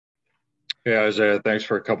Yeah, Isaiah, thanks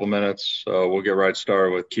for a couple minutes. We'll get right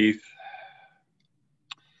started with Keith.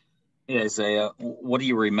 Yeah, Isaiah, what do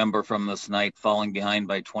you remember from this night, falling behind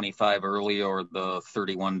by 25 early, or the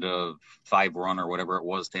 31 to 5 run, or whatever it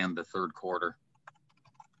was to end the third quarter?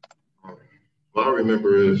 Um, what I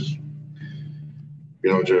remember is,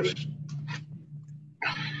 just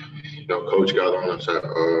coach got on us at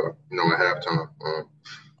halftime.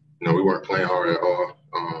 We weren't playing hard at all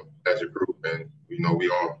as a group, and we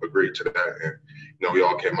all agreed to that, and we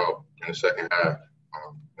all came out in the second half,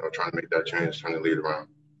 trying to make that change, trying to lead around.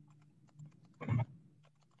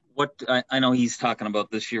 I know he's talking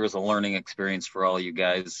about this year as a learning experience for all you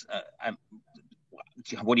guys.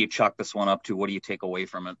 What do you chalk this one up to? What do you take away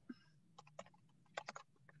from it?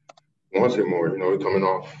 Once it more, we're coming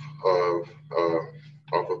off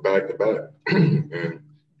of back to back, and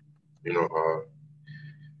we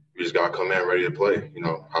just got to come in ready to play.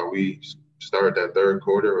 How we started that third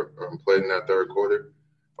quarter, played in that third quarter,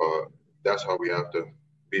 that's how we have to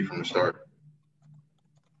be from the start.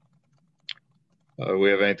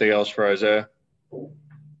 We have anything else for Isaiah?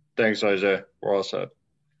 Thanks, Isaiah. We're all set.